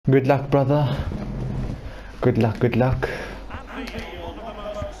Good luck, brother. Good luck, good luck.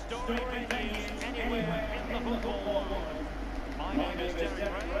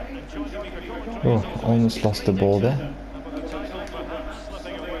 Oh, almost lost the ball there.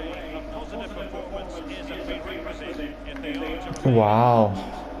 Wow.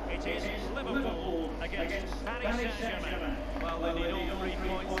 It is Liverpool against Saint-Germain. Well, they need all 3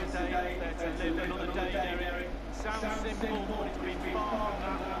 points today to live another day, Derek. Sounds simple, but it's been far from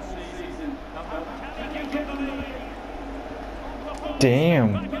that all season. Damn.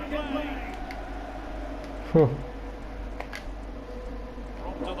 Whew.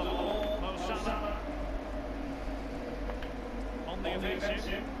 On the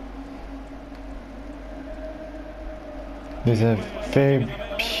offensive. There's a very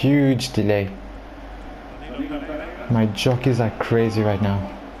huge delay. My jockeys are crazy right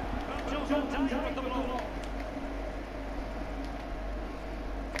now.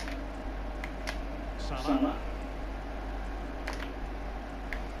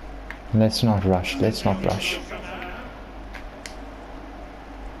 Let's not rush, let's not rush.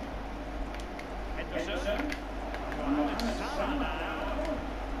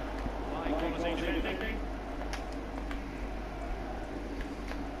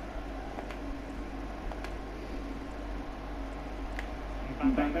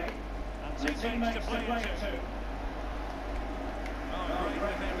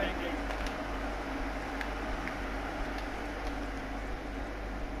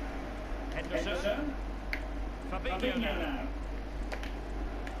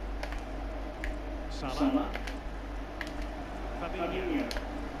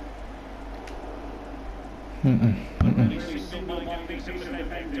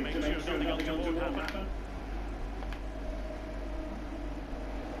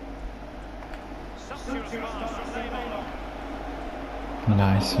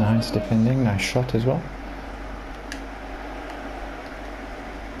 Nice, nice defending, nice shot as well.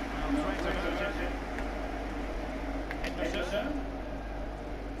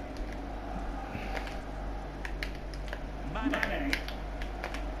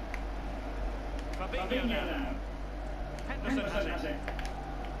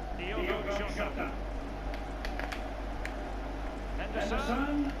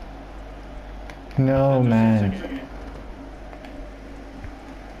 No, man.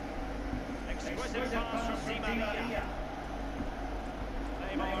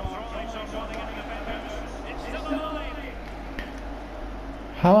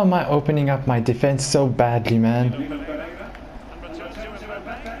 How am I opening up my defense so badly, man?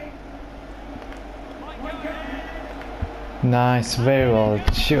 Nice, very well.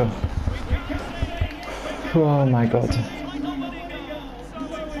 Sure. Oh my god.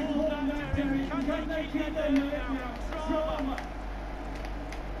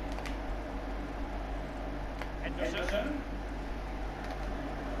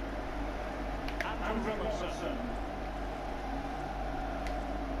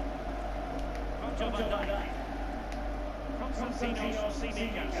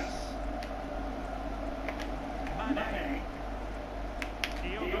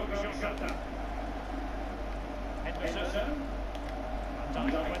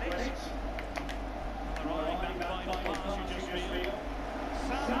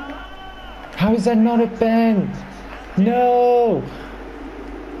 How is that not a pen? No!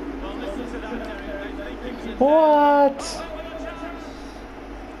 What?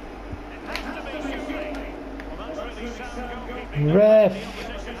 Ref!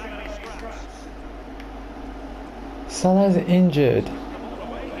 Salah's injured.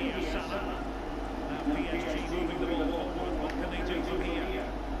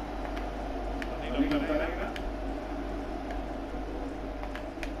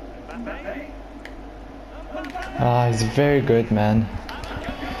 Ah, he's very good, man.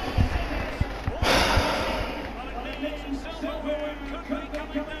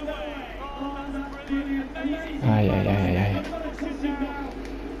 Ay, ay, ay, ay.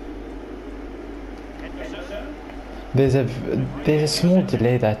 There's a small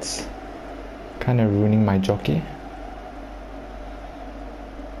delay that's kind of ruining my jockey.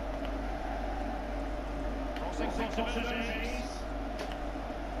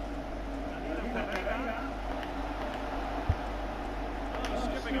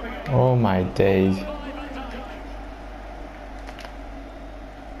 Oh my days.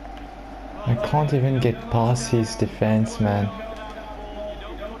 I can't even get past his defense, man.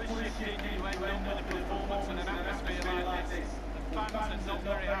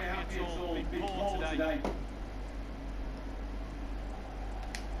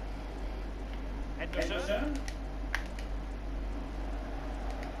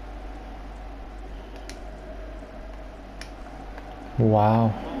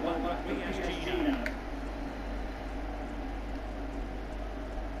 Wow.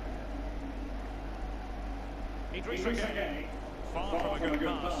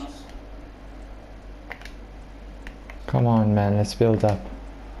 Come on, man, let's build up.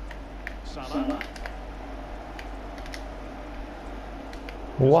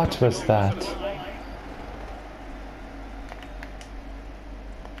 What was that?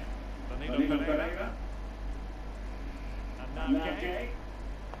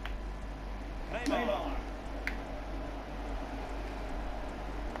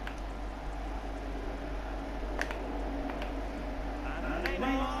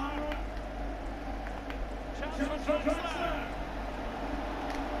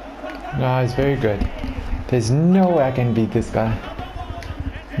 No, it's very good. There's no way I can beat this guy.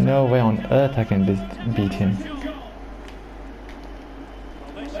 No way on earth I can beat him.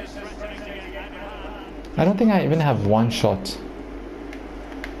 I don't think I even have one shot.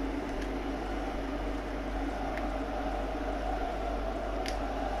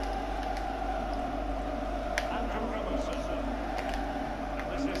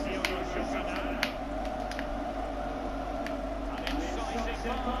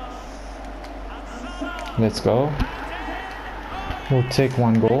 Let's go. We'll take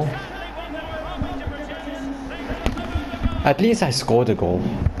one goal. At least I scored a goal.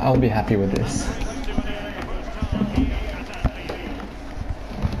 I'll be happy with this.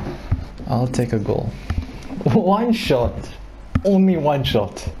 I'll take a goal. One shot. Only one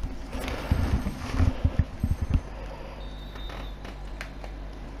shot.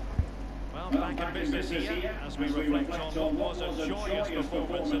 Well, back in business here as we reflect on what was a joyous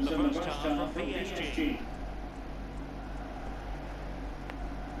performance in the first half from PSG.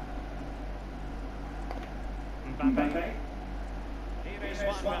 Mbappe. Here is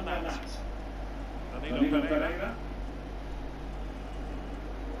Juan Bernat. Danilo Pereira.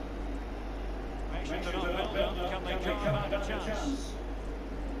 Patient enough build-up, can they carve out a chance?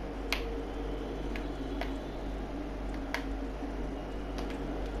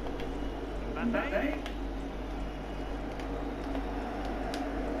 Mbappe.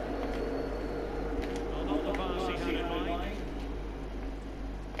 Well, not the pass he had in mind.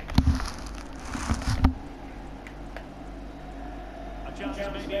 A chance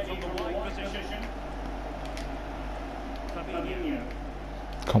maybe from the wide position. Fabinho.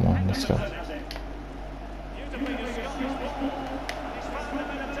 Come on, let's go. Beautifully disguised ball. And he's found a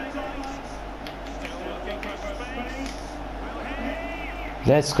bit of daylight. Still looking for space. Will he?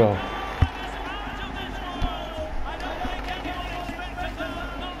 Let's go.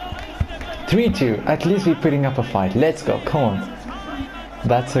 3-2. At least we're putting up a fight. Let's go. Come on.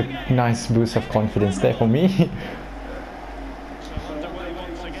 That's a nice boost of confidence there for me. So underway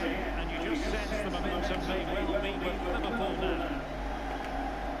once again, and you just sense the momentum may well be with Liverpool now.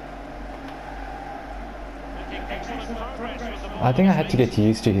 Making excellent progress with the ball. I think I had to get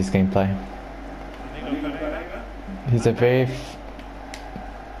used to his gameplay. Danilo Pereira. He's a very...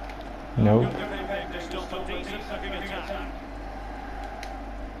 Nope. Good defending to stop a decent looking attack.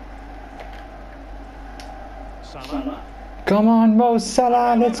 Salah. Come on, Mo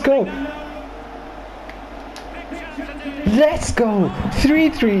Salah, let's go. Let's go.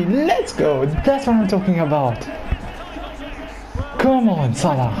 3-3. Let's go. That's what I'm talking about. Come on,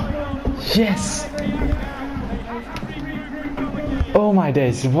 Salah. Yes. Oh my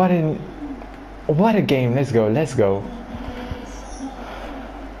days. What a game. Let's go. Let's go.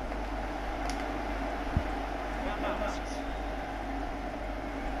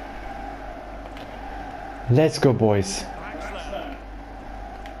 Let's go, boys.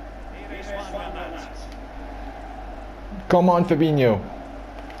 Come on, Fabinho.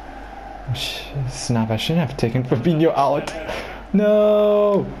 Snap, I shouldn't have taken Fabinho out.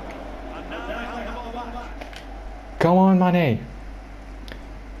 No. Come on, Mane.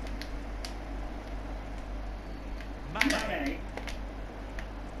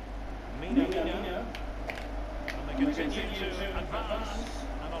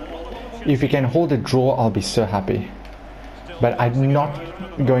 If we can hold a draw, I'll be so happy. But I'm not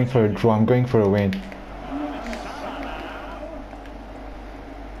going for a draw, I'm going for a win.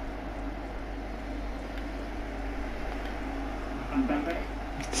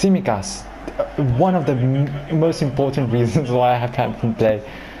 Tsimikas, one of the most important reasons why I have had him play.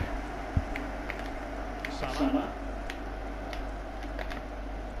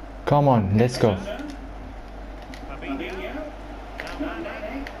 Come on, let's go.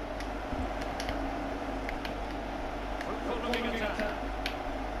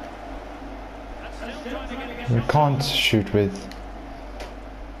 We can't shoot with.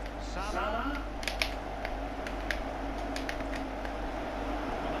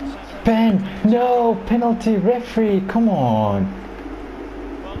 Pen! No! Penalty! Referee! Come on!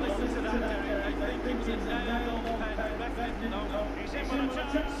 Well, listen to that, Derek. I think it was a nailed pen. Referee didn't know. He's in with a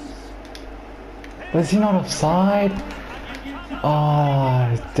chance. Was he not offside?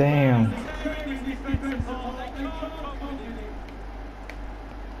 Oh, damn.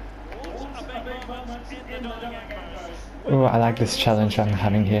 Oh, I like this challenge I'm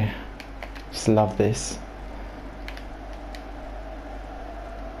having here. Just love this.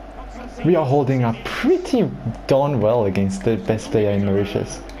 We are holding up pretty darn well against the best player in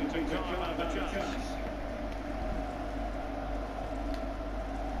Mauritius.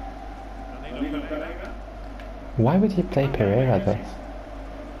 Why would he play Pereira though?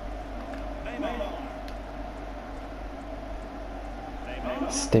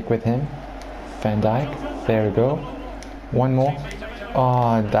 Stick with him. Van Dijk. There we go. One more.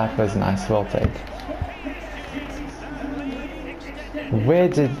 Oh, that was nice. Well played. Where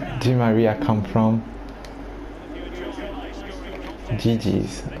did Di Maria come from?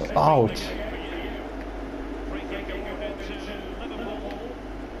 GG's. Ouch.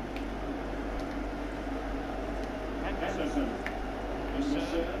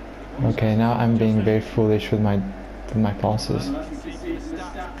 Okay, now I'm being very foolish with my passes.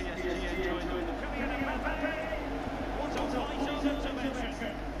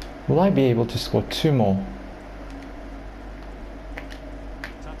 Will I be able to score 2 more?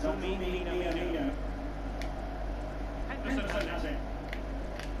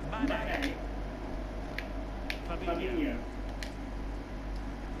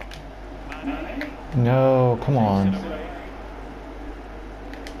 No, come on.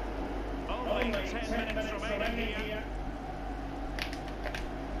 Only 10 minutes remaining here.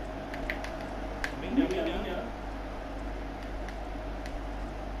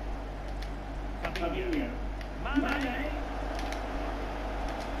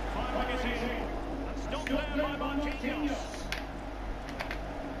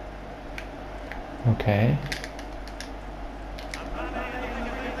 Okay.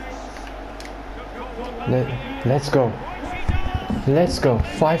 Let's go. Let's go.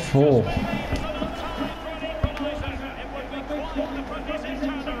 5-4.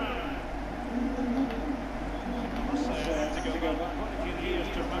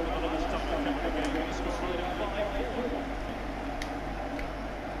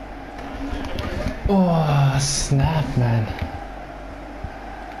 Oh, snap, man.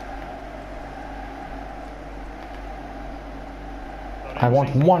 I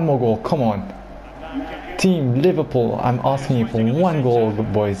want one more goal. Come on. Team Liverpool, I'm asking you for one goal,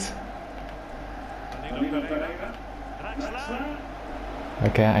 boys.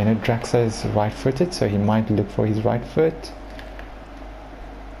 Okay, I know Draxler is right-footed, so he might look for his right foot.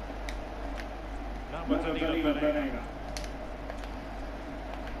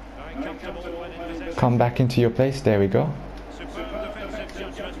 Come back into your place. There we go.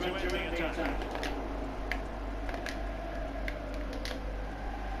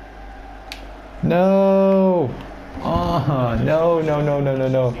 No! Oh, no, no, no, no, no,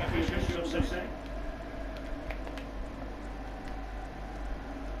 no.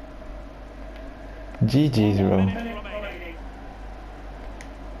 GG's, bro.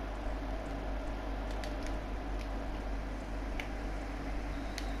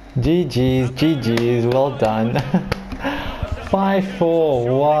 GG's, GG's, well done.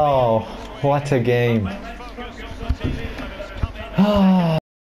 5-4, wow, what a game.